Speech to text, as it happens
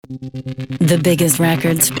The biggest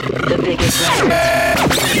records. The biggest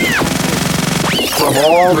records. From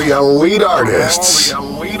all the elite artists.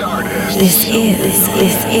 This is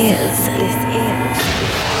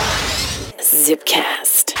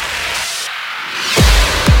Zipcast.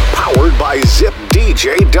 Powered by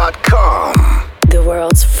ZipDJ.com. The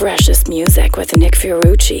world's freshest music with Nick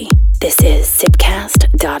Fiorucci. This is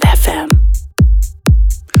Zipcast.fm.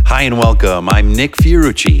 Hi and welcome, I'm Nick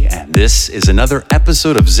Fiorucci, and this is another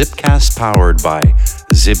episode of Zipcast powered by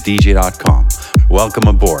ZipDJ.com. Welcome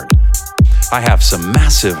aboard. I have some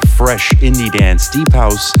massive, fresh indie dance, deep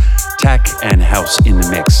house, tech, and house in the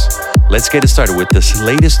mix. Let's get it started with this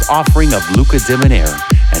latest offering of Luca Debonaire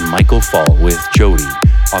and Michael Fall with Jody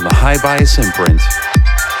on the High Bias imprint.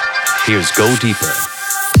 Here's Go Deeper.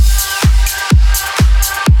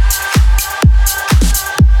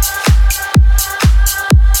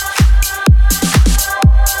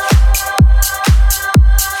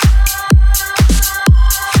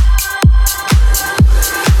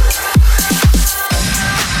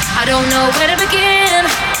 Don't know where to begin.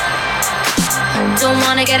 Don't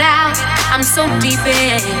wanna get out. I'm so deep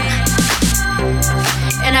in,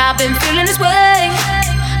 and I've been feeling this way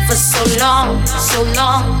for so long, so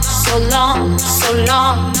long, so long, so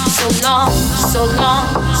long, so long, so long,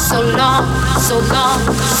 so long, so long,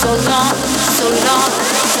 so long, so long, so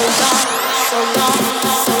long, so long,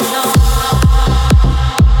 so long.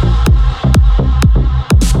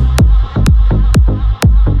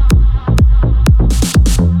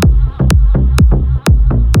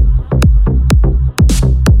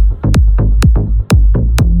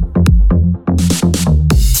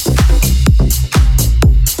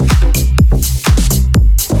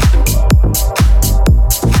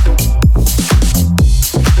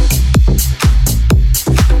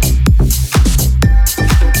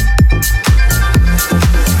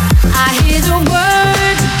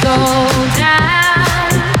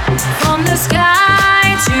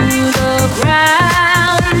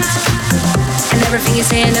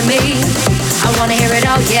 Saying to me, I wanna hear it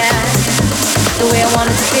all, yeah. The way I want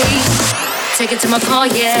it to be. Take it to my core,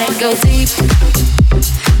 yeah. Go deep,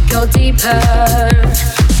 go deeper,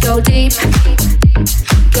 go deep,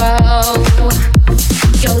 go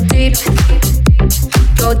deep,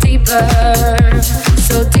 go deeper,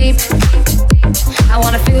 so deep. I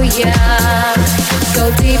wanna feel ya.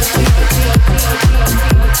 Go deep.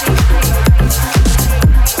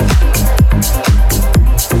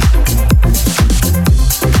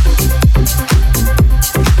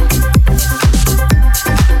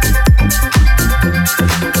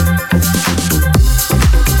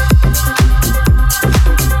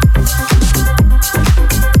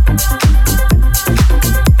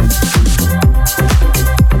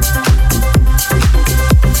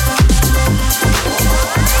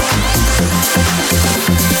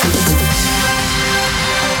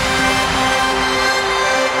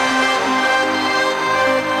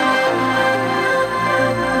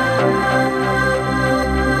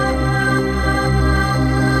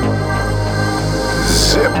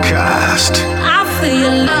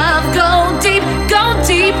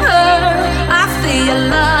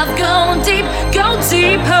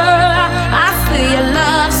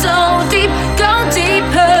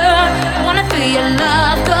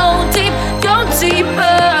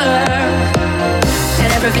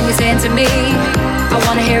 To me, I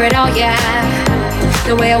wanna hear it all, yeah.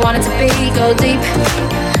 The way I want it to be, go deep.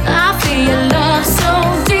 I feel your love so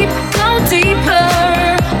deep, go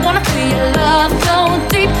deeper. Wanna feel your love, go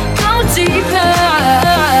deep, go deeper.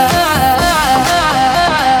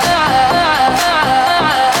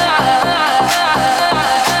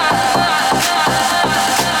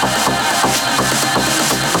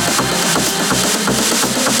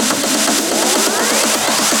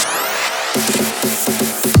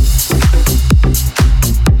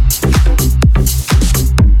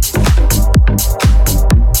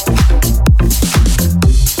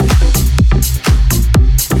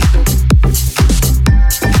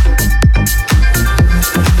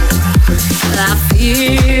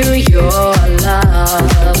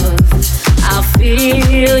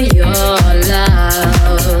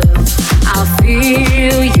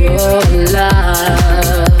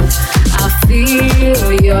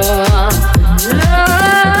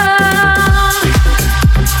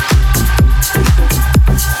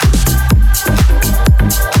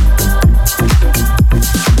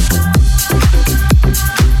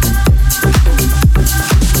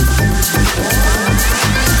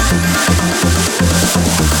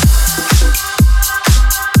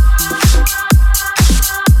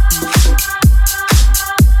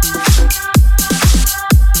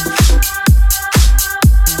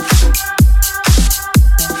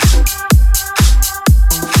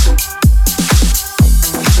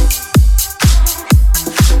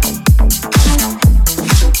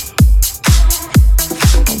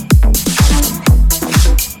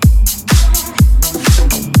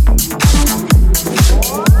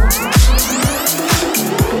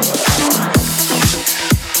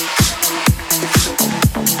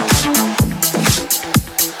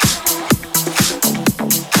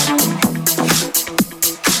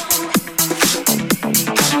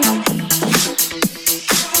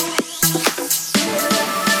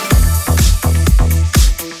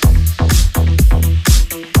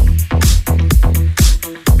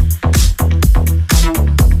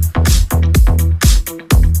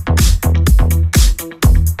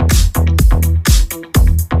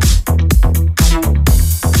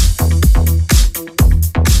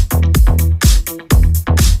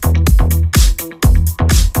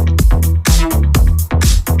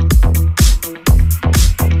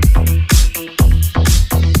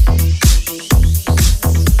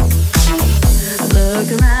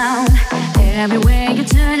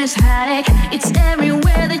 is havoc. It's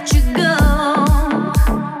everywhere that you go.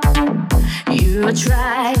 You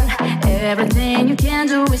try everything you can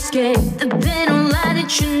to escape the pain of life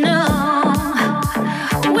that you know.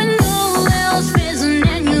 When all else isn't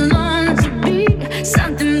and you learn to be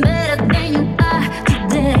something better than you are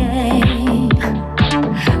today.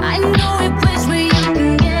 I know a place where you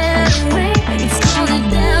can get away. It's called a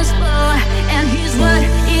dance floor, and here's what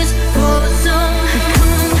it's for. So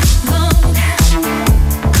come on,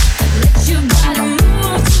 let your body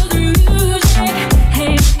move to the music.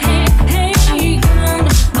 Hey, hey, hey, come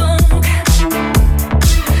on,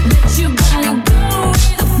 let your body go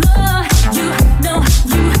with the flow. You know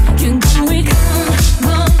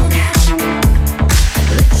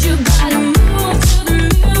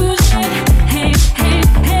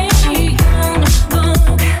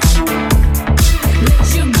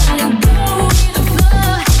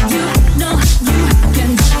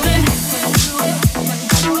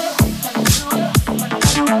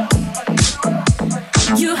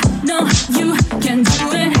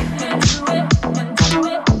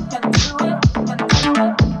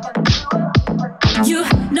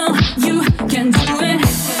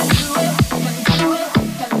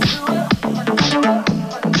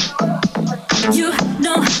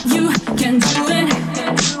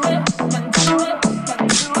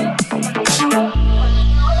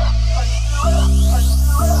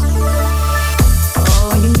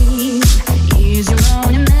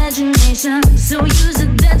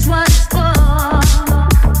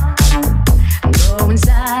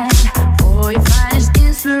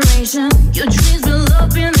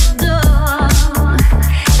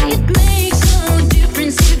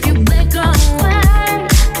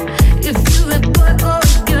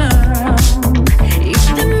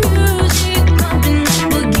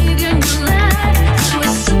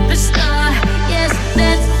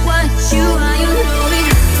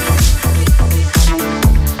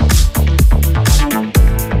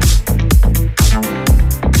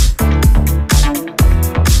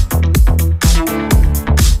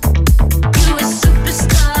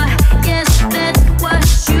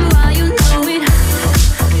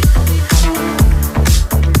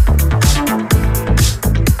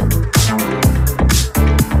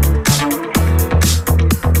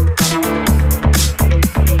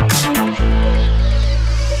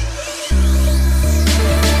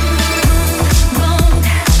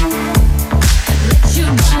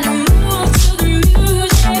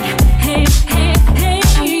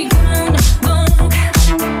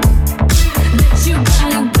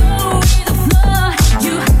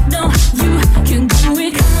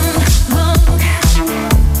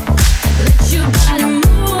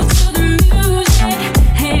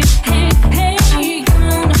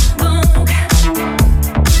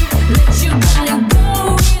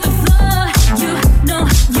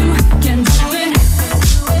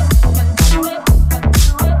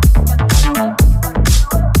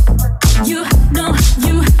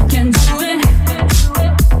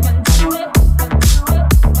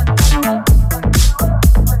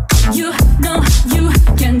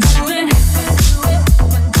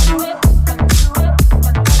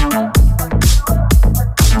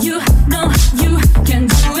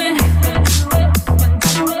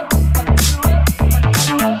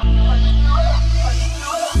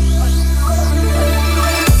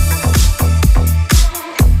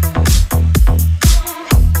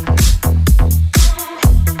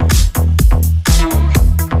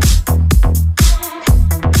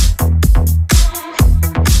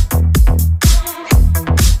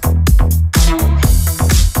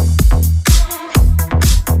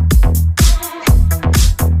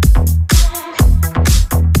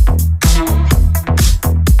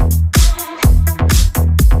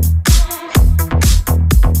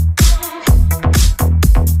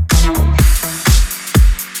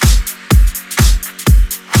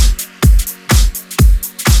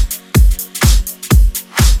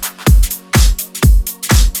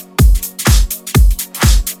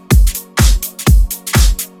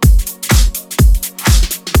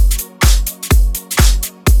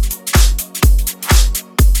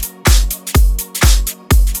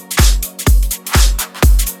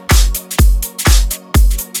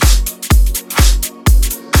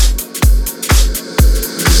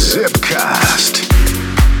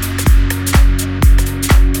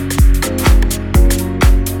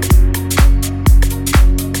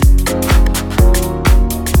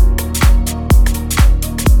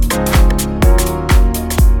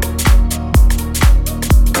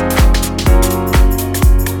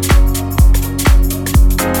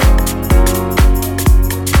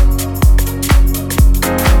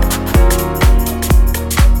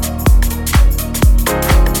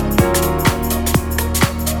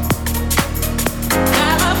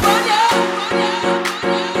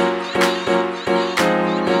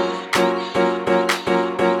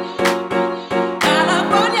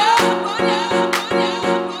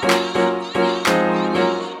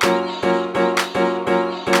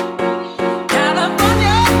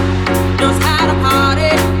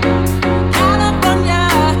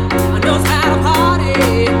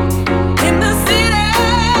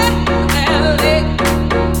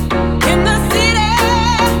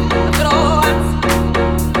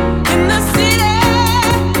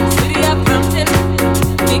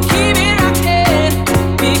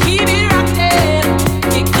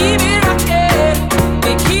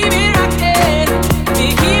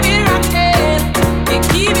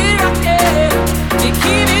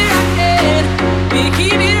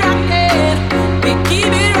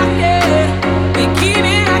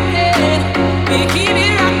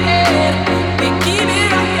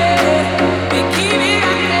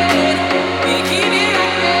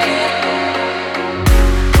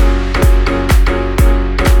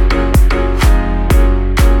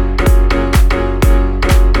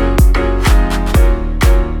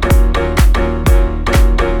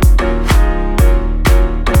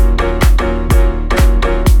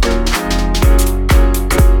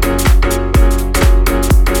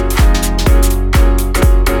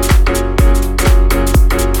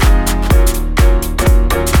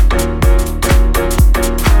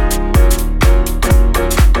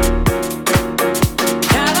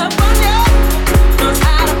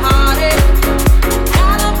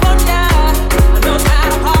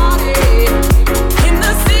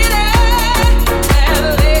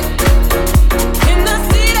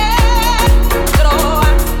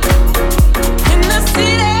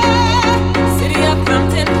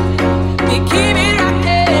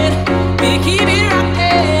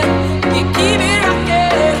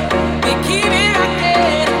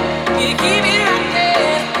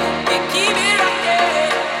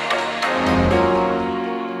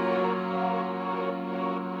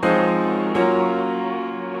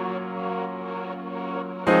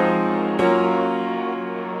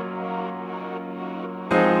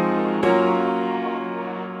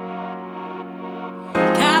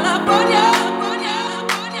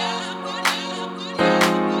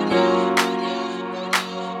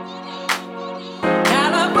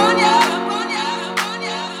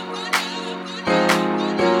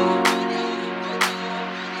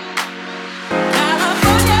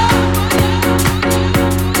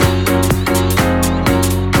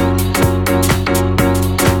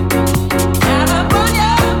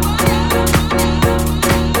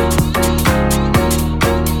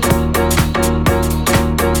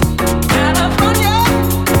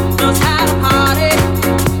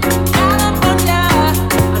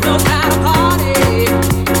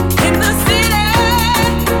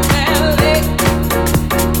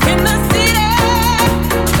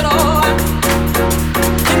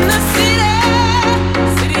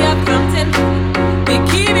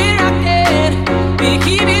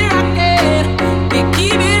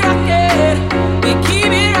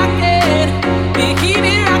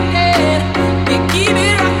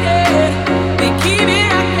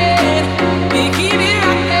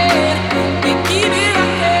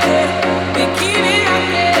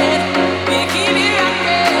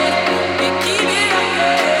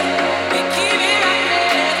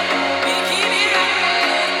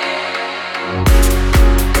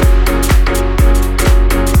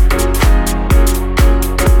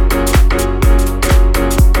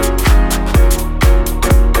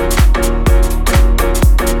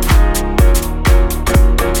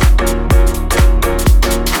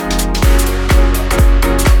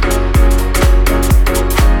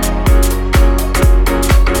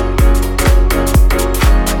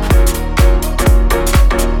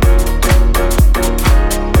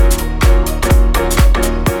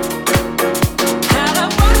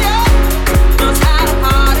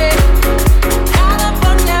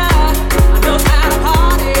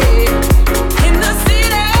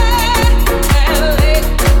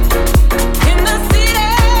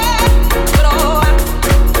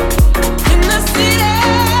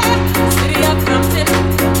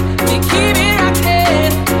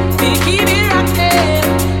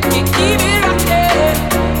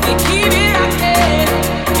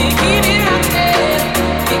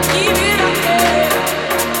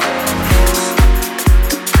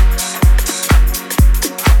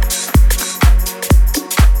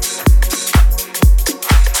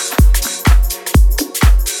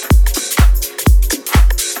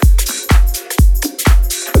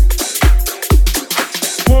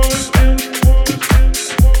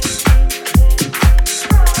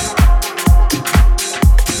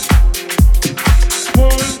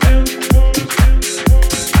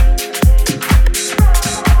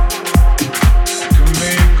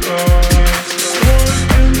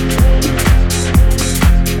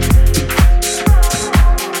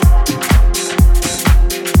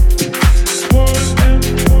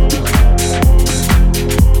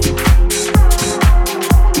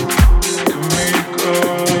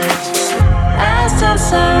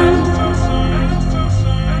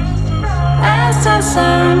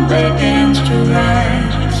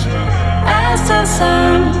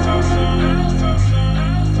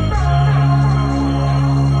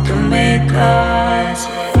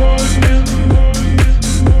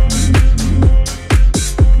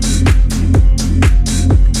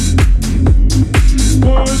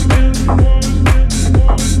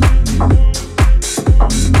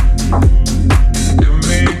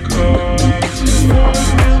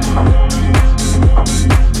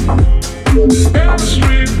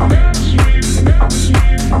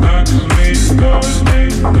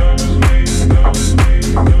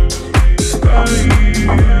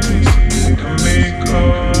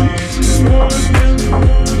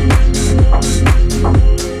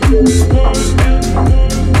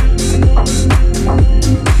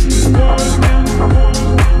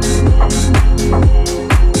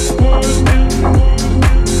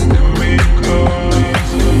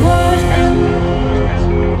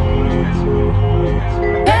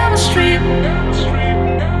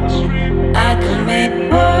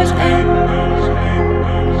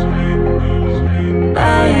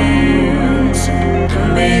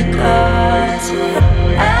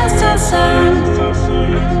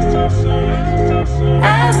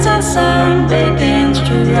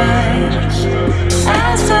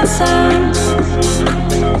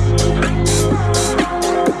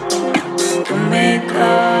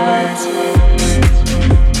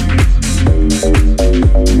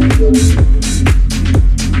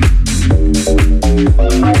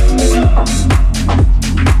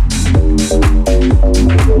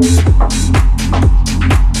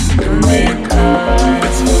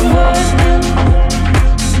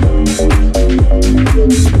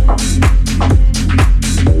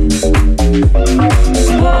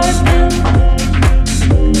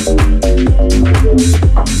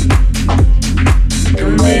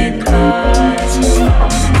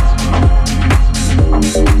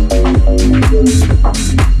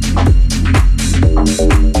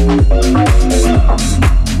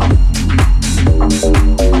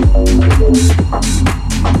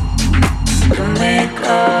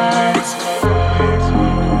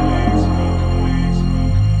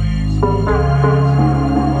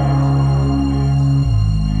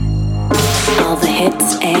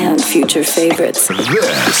Future favorites. This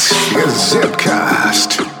is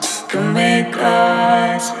Zipcast. Make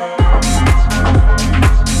us.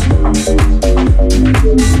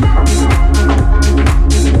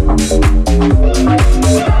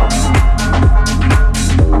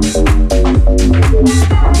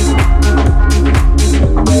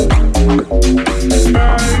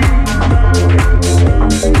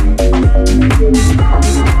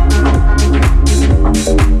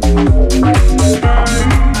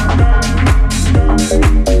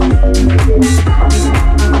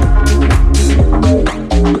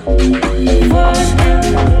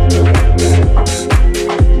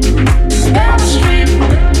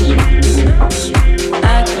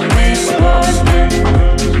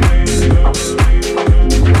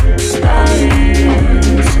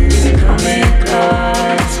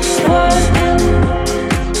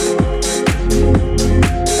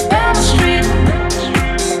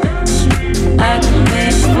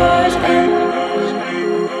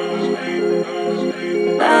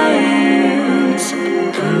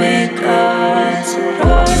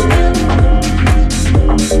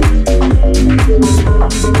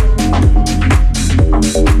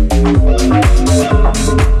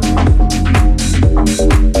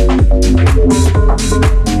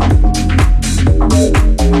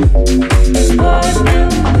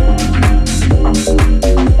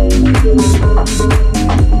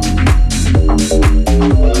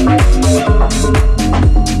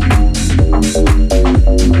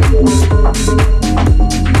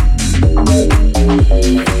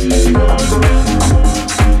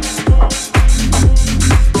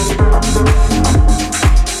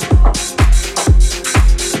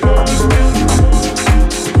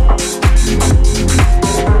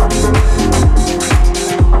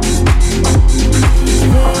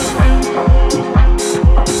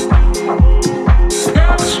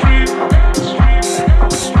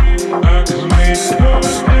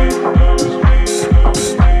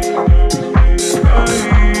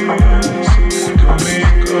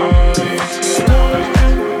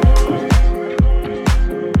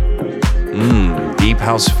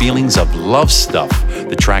 Feelings of Love Stuff,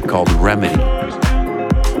 the track called Remedy.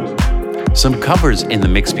 Some covers in the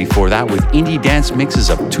mix before that with indie dance mixes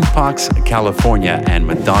of Tupac's California and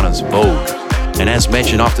Madonna's Vogue. And as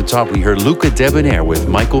mentioned off the top, we heard Luca Debonair with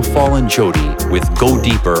Michael Fall and Jody with Go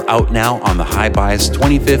Deeper, out now on the High Bias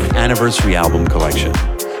 25th Anniversary Album Collection.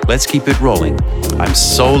 Let's keep it rolling. I'm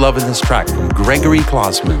so loving this track from Gregory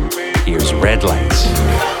Klossman. Here's Red Lights.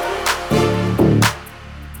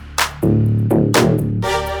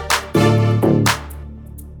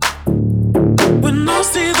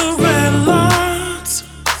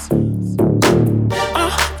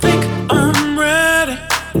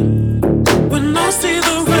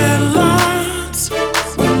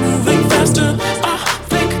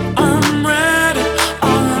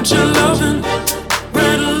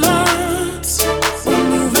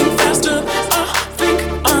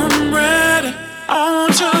 I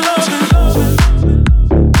want your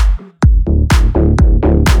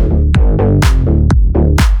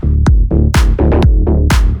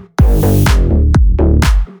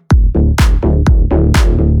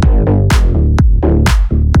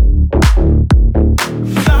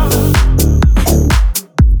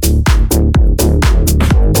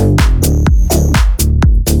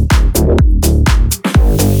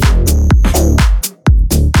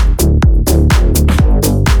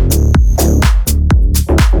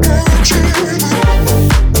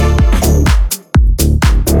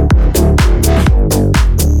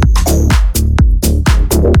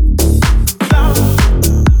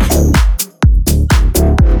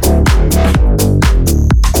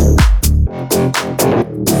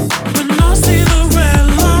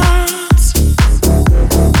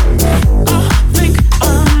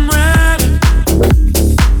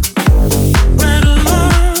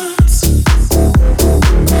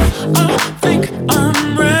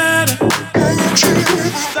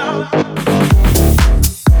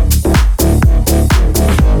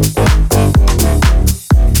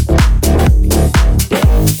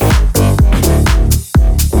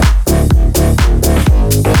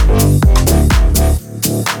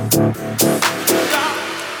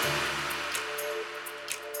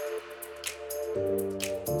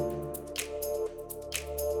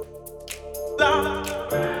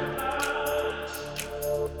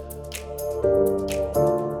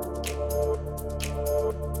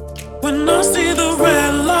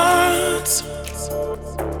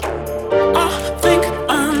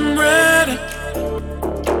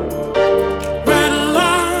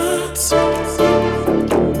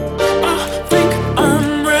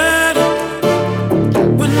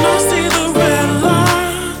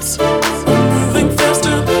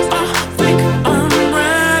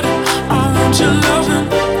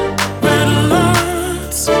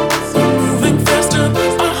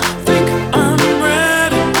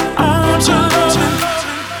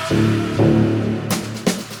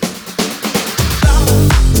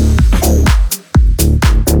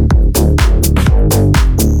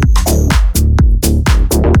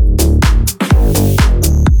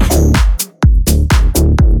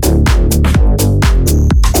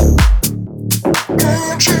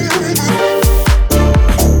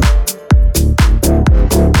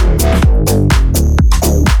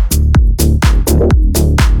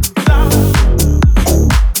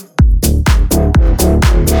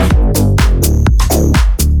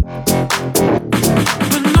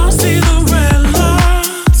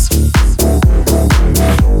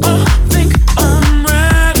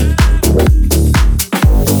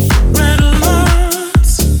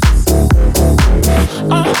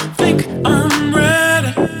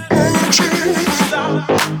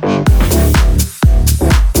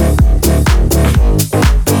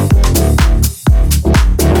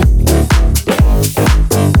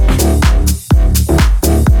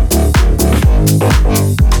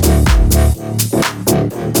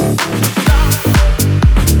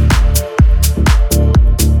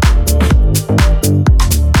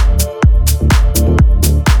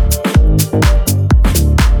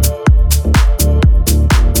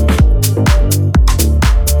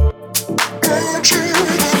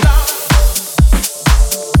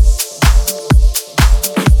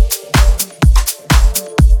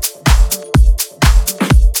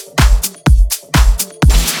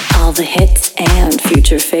all the hits and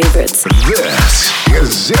future favorites. This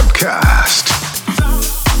is Zipcast.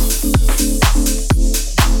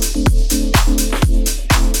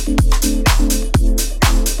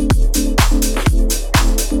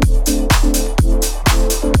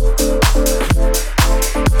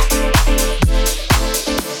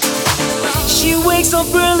 She wakes up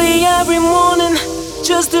early every morning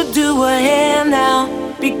just to do her hair now,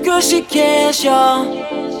 because she cares, y'all.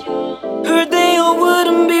 Her day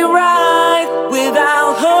wouldn't be right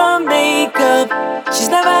without her makeup. She's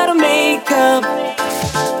never had a makeup.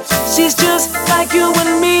 She's just like you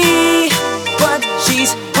and me, but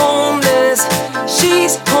she's homeless.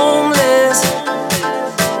 She's homeless.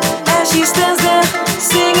 And she stands there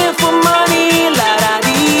singing for money. La da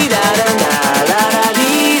dee da da da, la da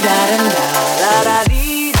dee da da da, la da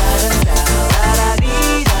dee da da da, la da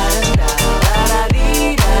dee da da da, la da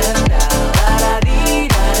dee da da da, la da dee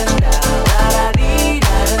da da da, la da dee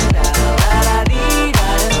da da da, la da dee da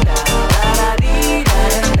da da, la da dee da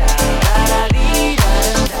da da, la da dee da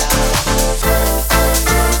da da.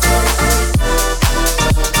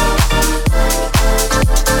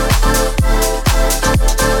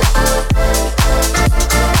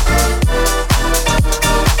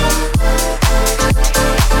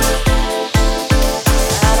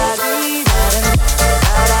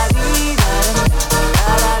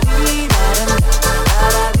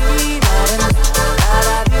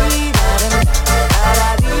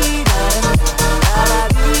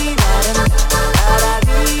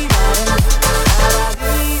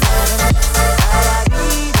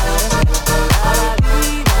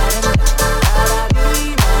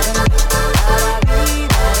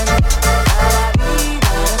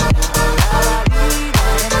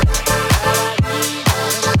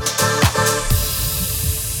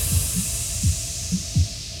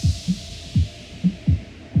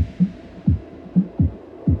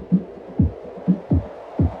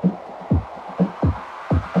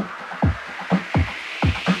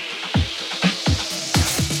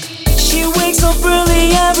 She wakes up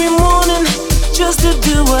early every morning just to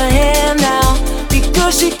do her hair now,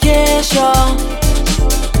 because she cares, y'all.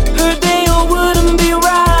 Her day wouldn't be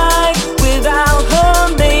right without her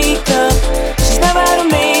makeup. She's never had a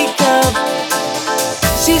makeup.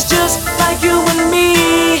 She's just like you and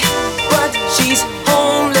me, but she's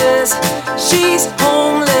homeless. She's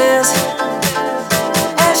homeless.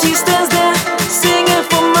 And she stands there singing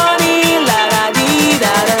for money. La da dee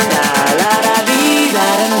da da da, la da dee da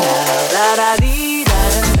da da, la da dee da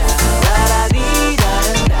da da, la da dee da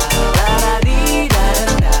da da, la da dee da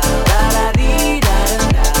da da, la da dee da da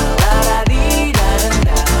da, la da dee da da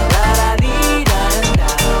da, la da dee da da da,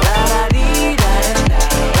 la da dee da da da,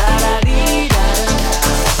 la da dee da da da.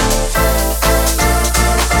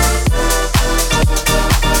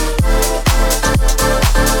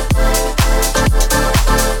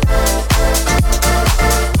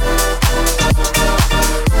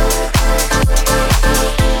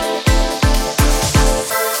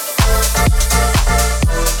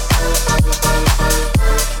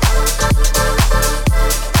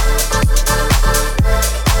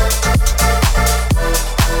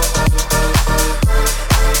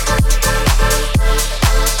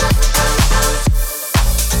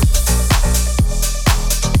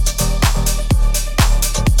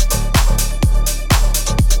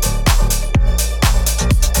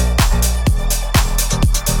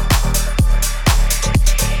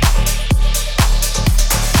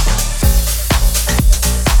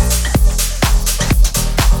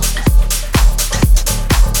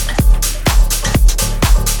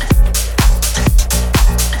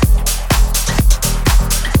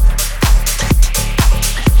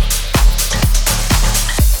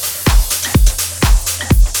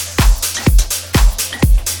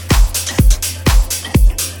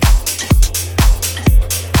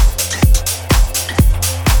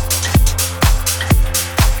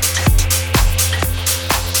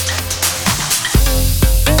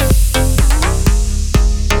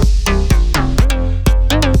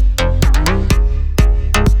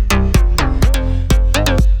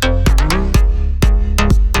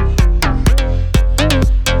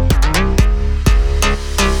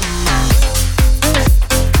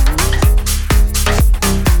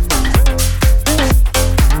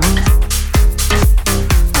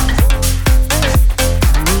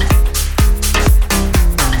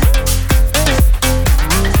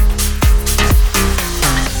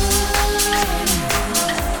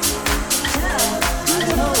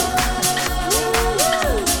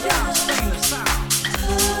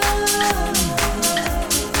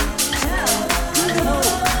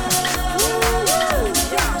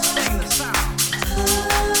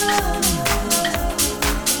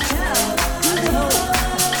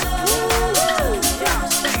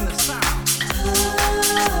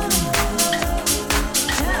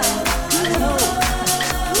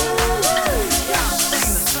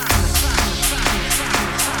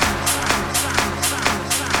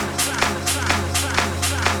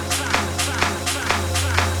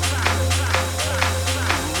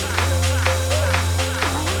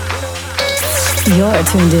 You're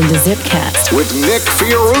tuned into Zipcast with Nick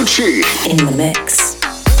Fiorucci in the mix.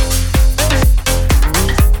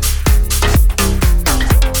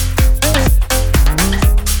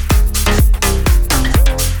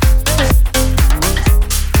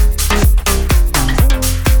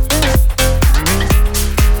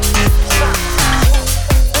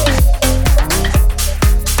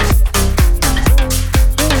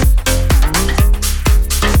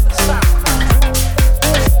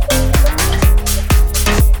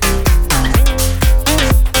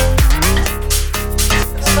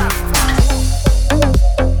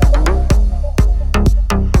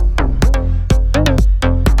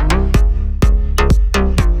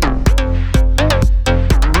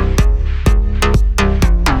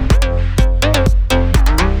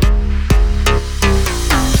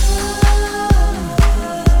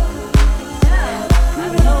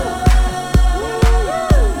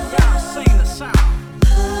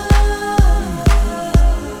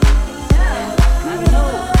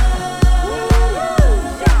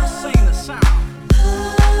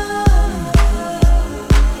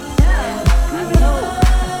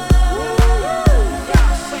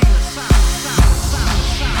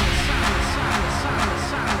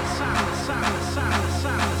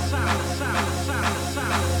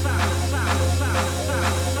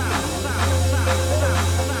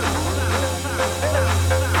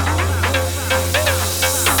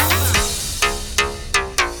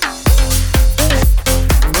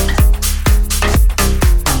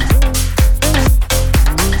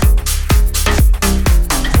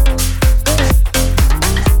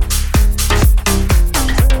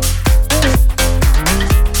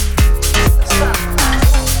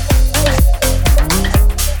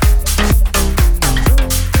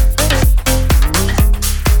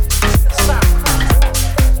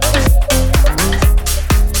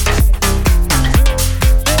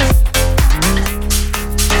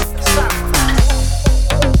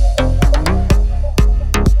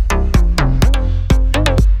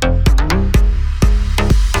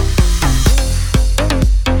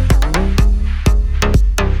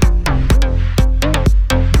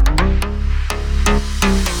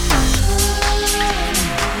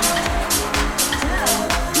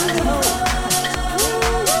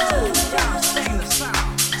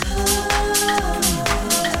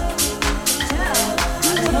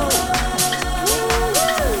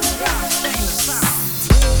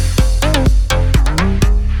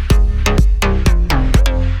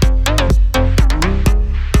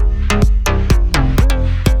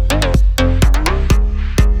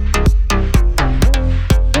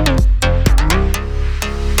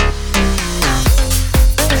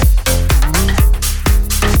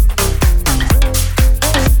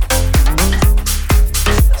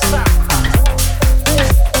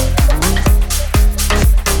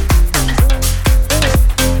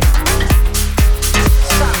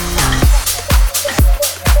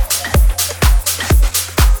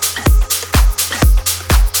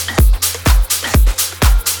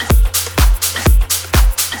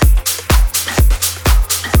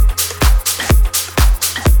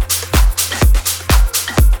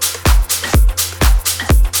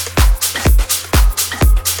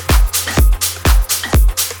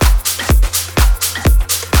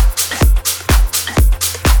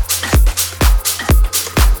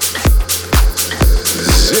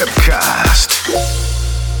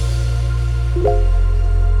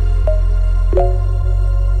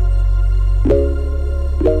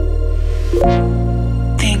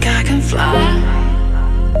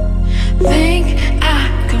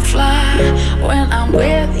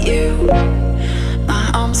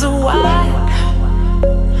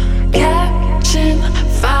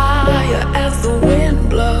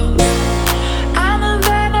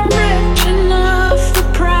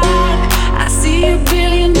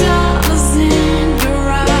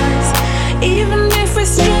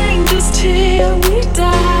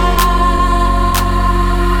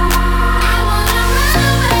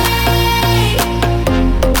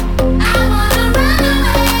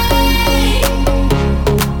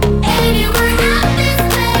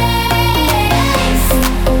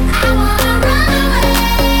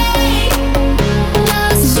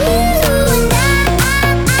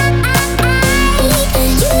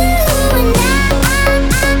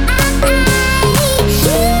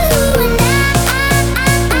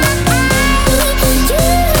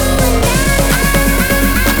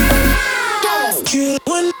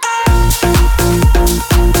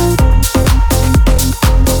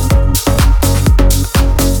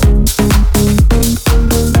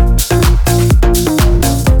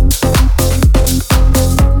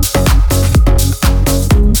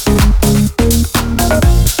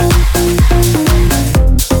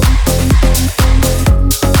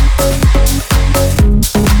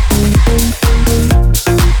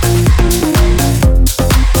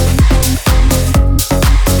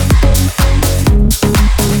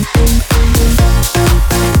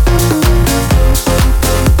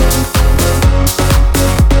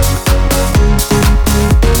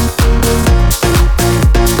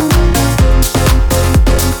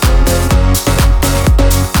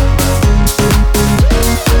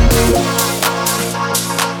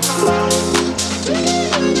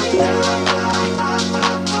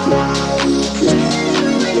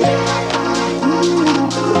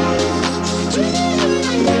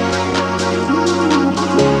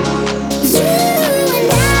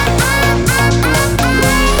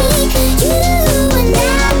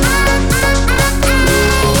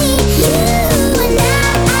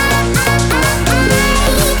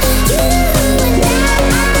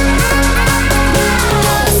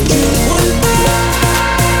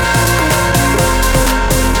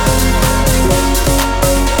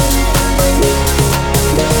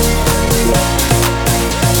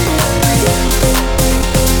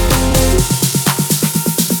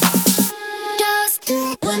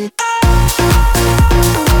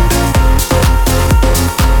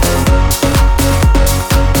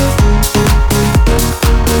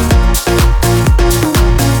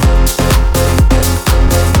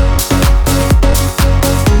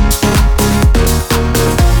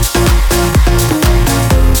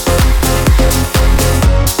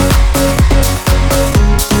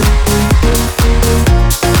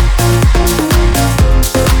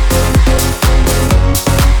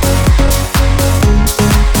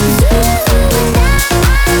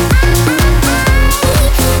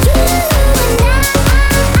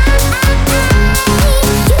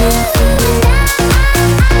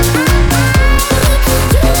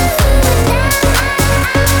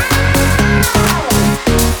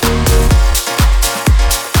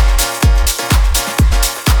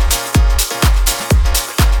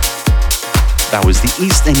 was the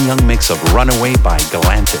East and Young mix of Runaway by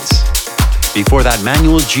Galantis. Before that,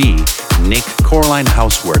 Manuel G, Nick Coraline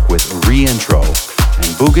Housework with Reintro,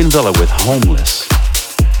 and Bougainvillea with Homeless.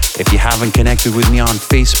 If you haven't connected with me on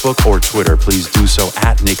Facebook or Twitter, please do so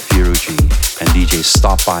at Nick Fiorucci, and DJ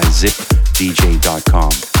stop by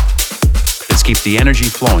zipdj.com. Let's keep the energy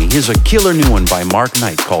flowing. Here's a killer new one by Mark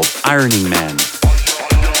Knight called Ironing Man.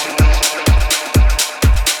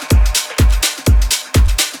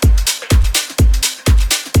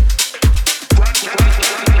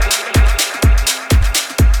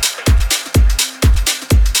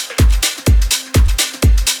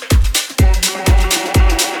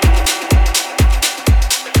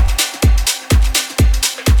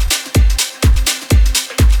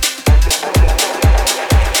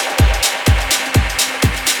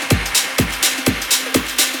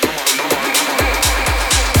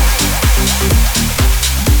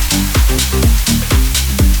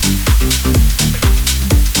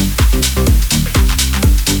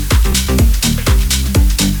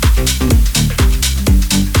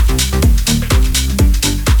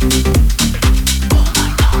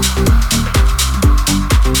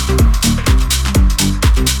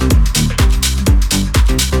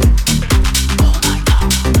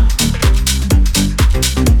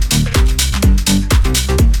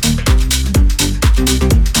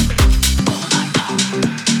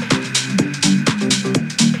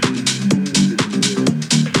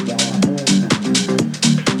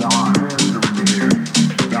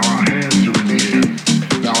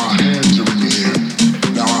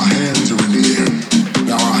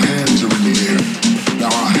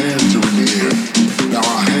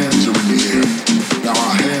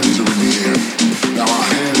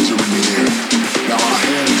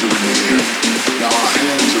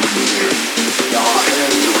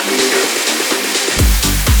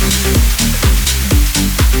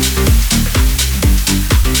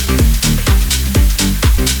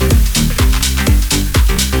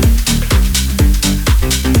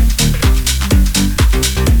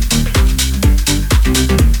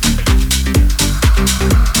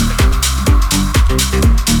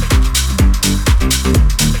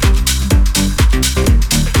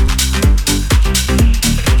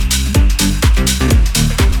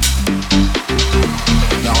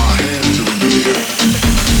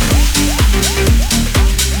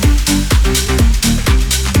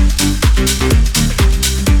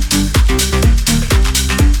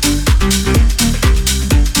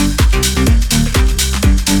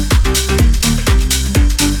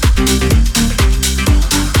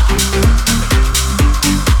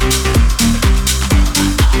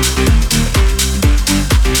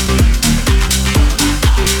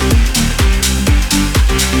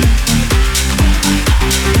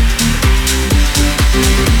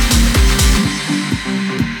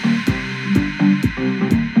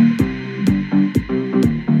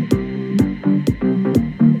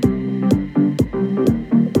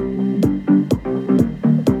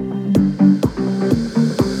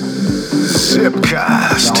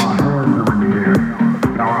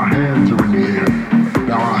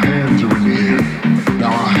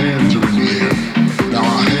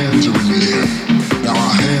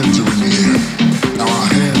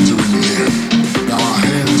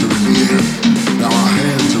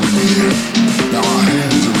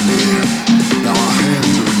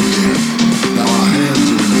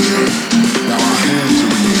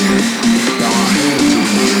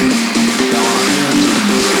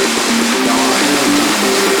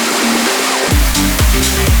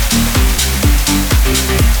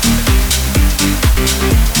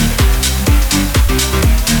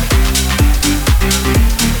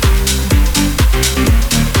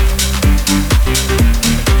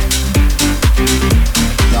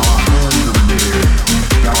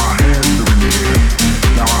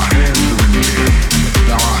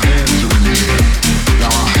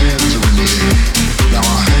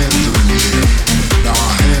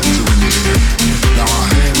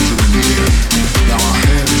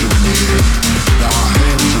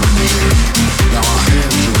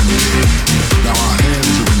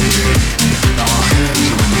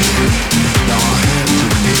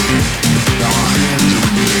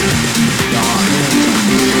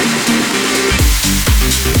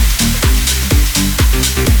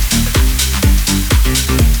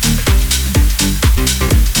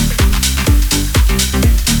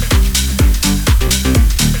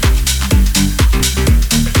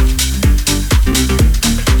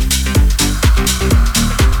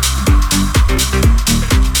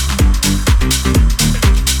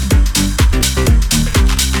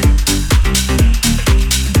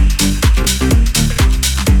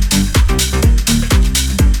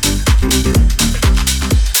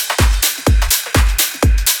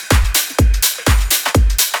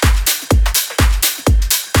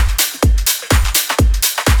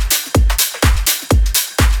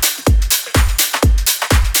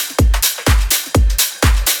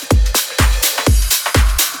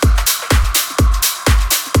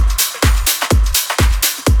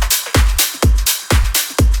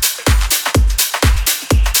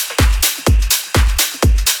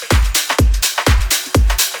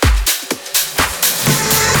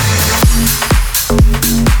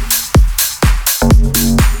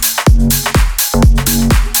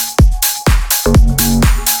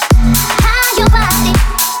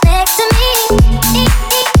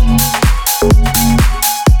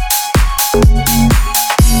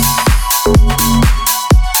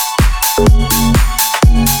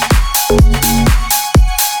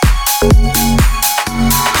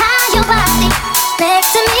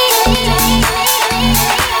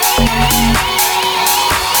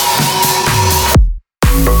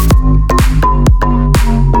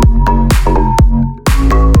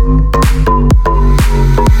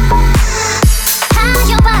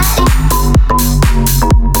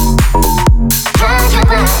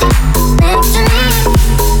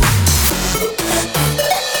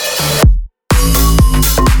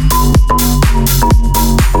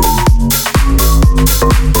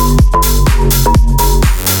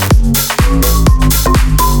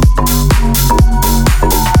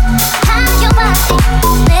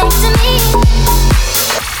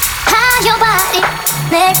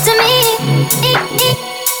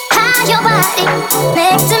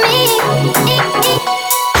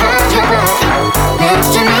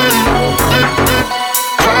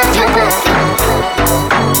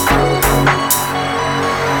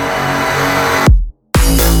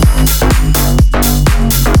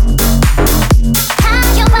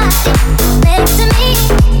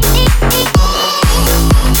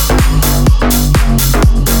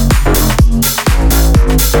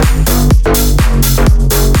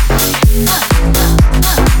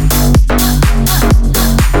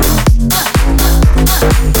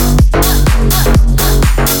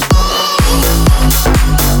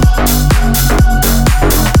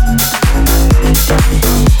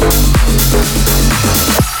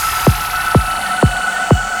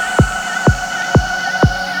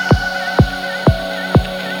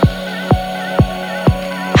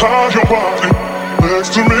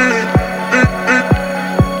 next to me.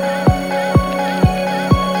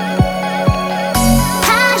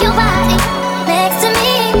 How your body next to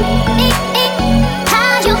me.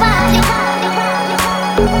 How your body.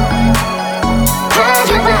 How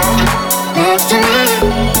your body next to me.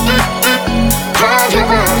 How your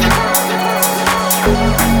body.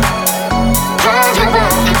 How your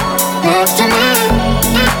body next to me.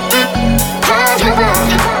 How your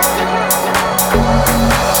body.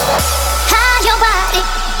 How your body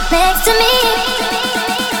next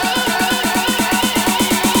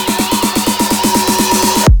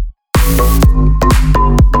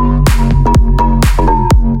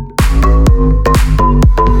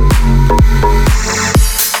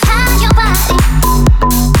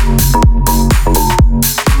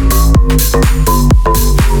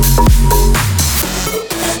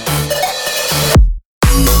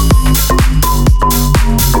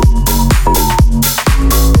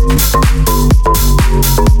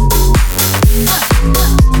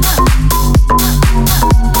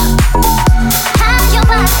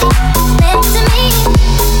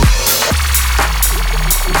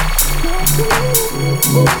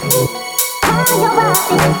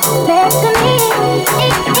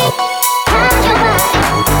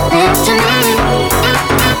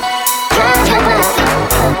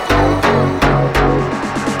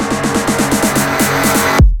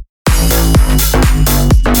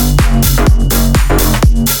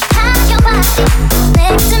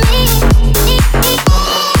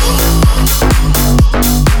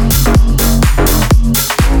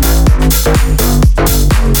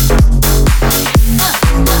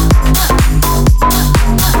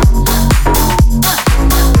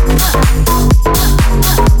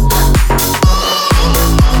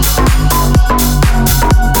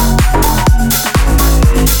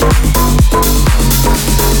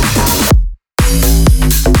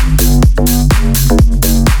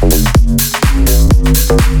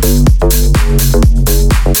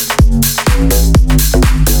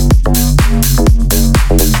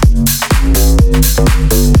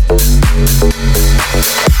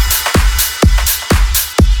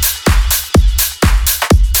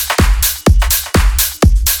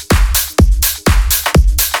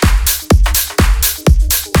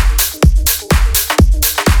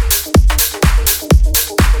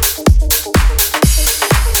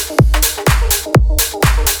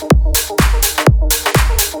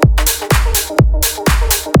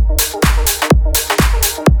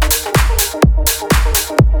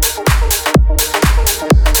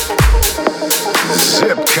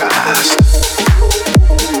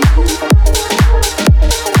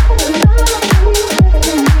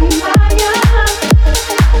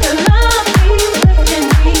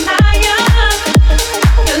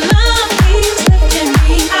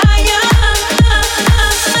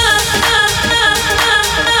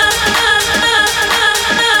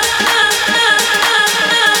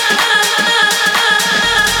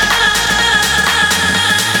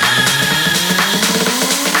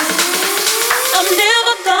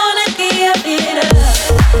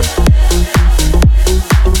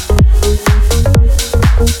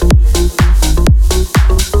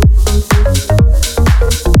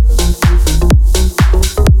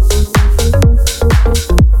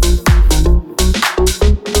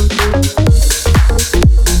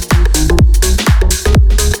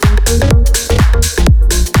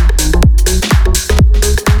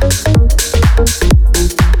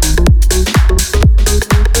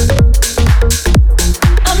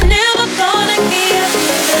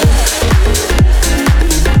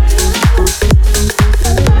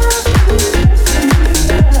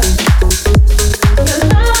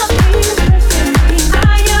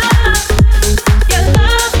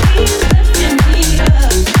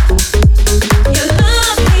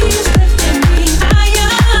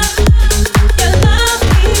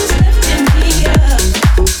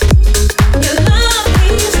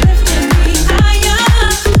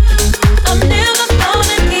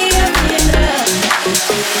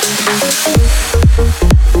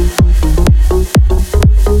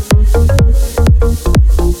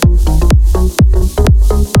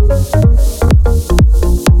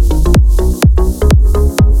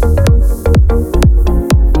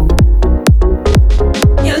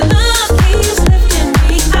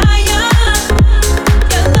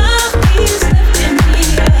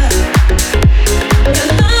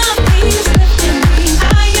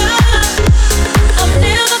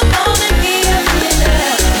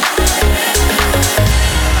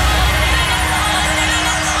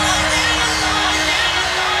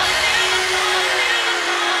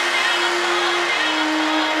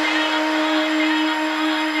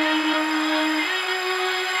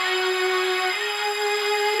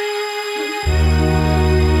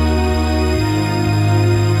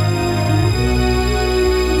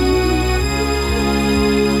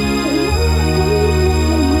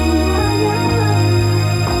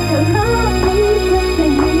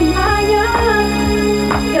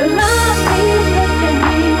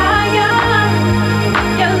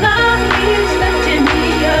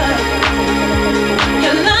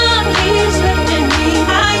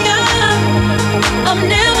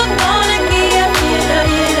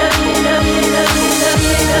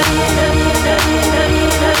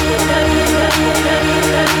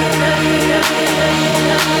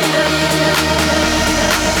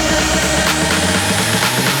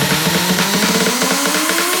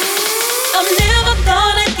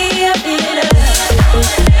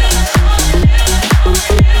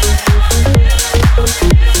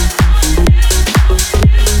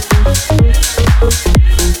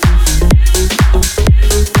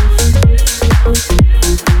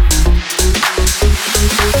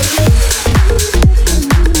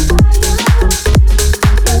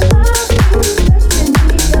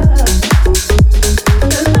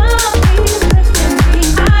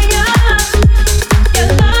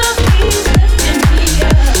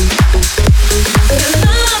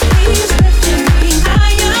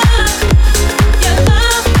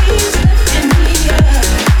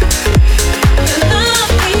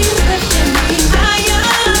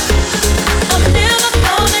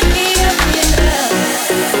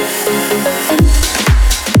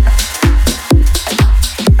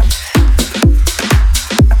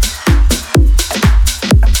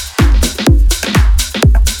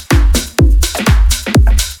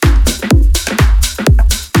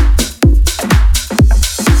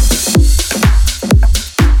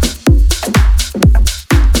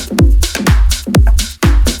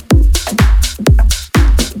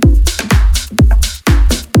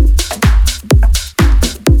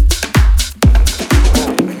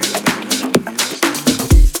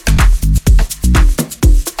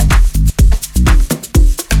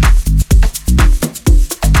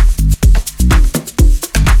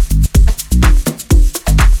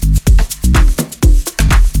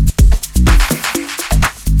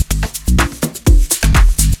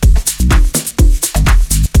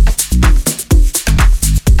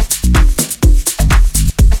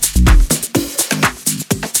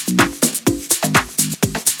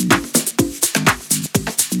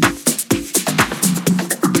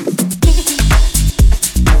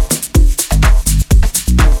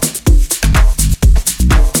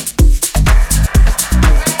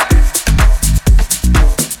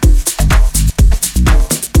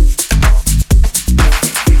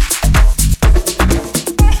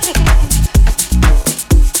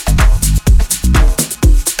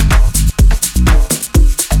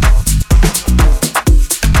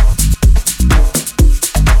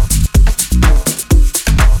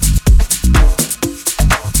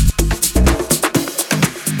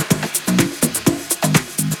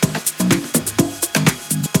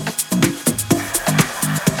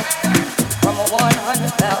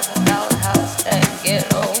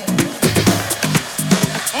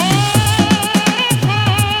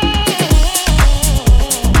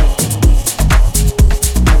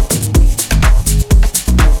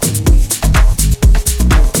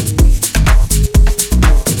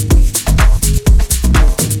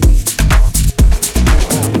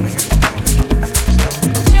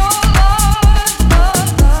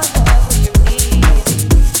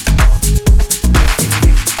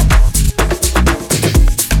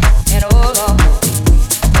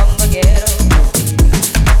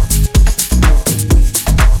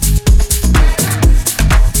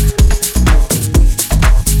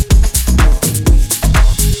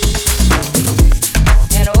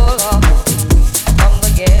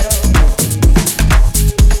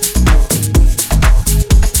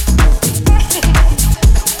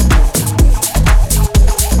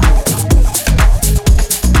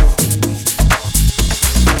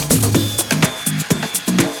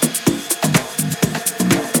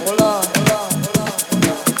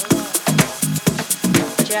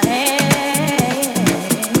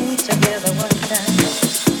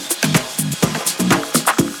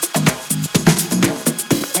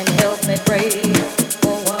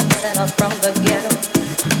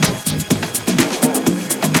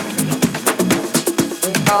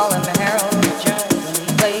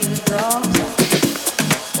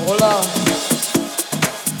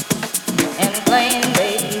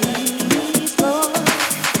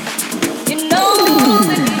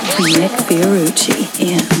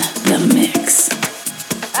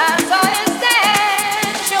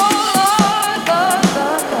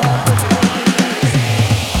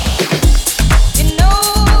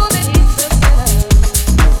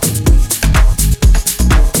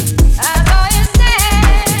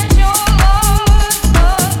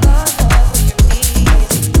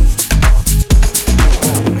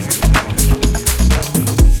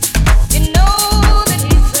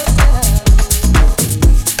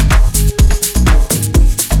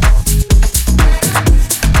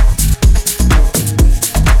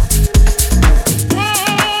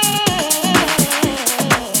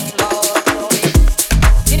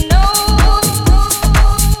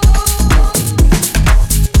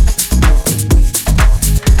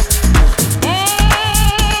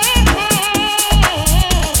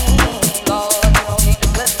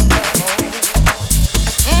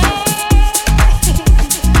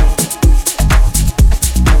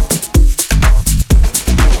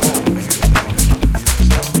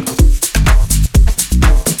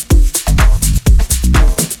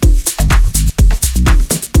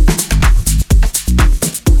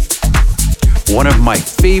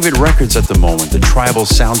favorite records at the moment, the tribal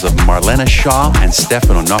sounds of Marlena Shaw and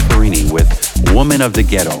Stefano Noferini with Woman of the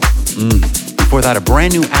Ghetto. Before that, a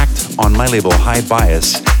brand new act on my label High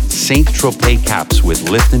Bias, Saint Tropez Caps with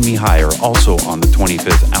Lifting Me Higher, also on the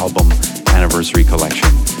 25th album anniversary collection.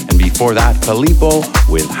 And before that, Filippo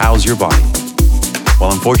with How's Your Body.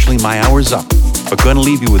 Well, unfortunately, my hour's up, but gonna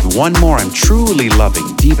leave you with one more I'm truly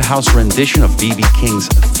loving, deep house rendition of B.B. King's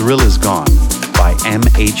Thrill Is Gone by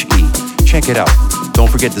MHE. Check it out. Don't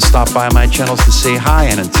forget to stop by my channels to say hi,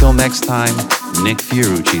 and until next time, Nick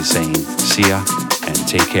Fiorucci saying see ya and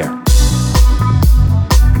take care.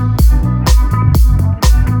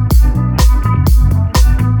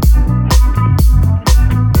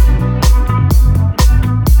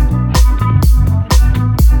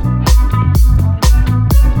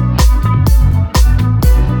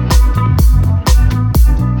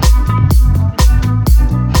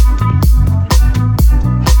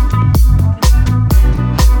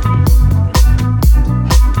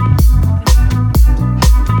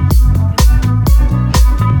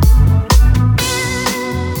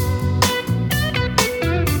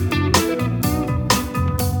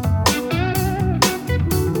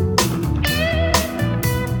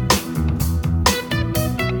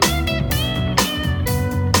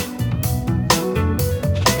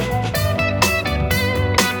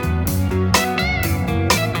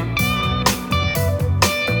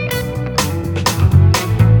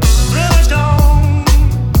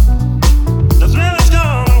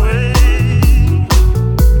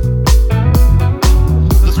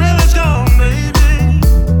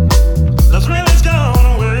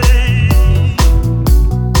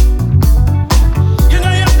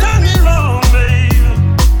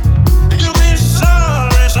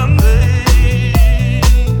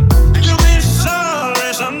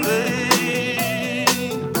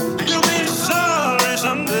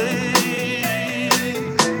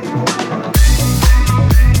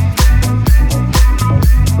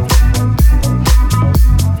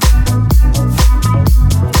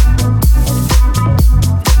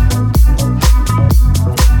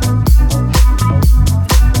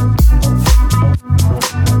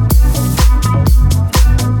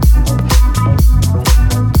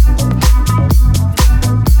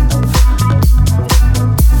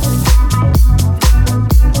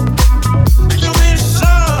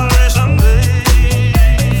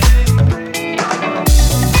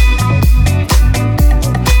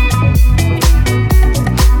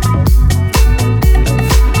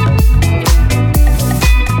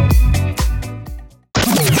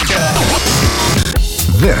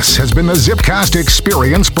 This has been the Zipcast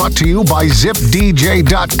experience brought to you by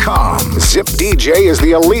ZipDJ.com. ZipDJ is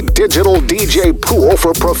the elite digital DJ pool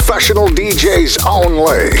for professional DJs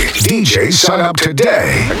only. DJs sign up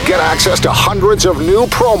today and get access to hundreds of new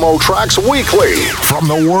promo tracks weekly from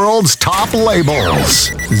the world's top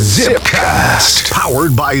labels. Zipcast,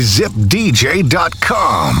 powered by ZipDJ.com.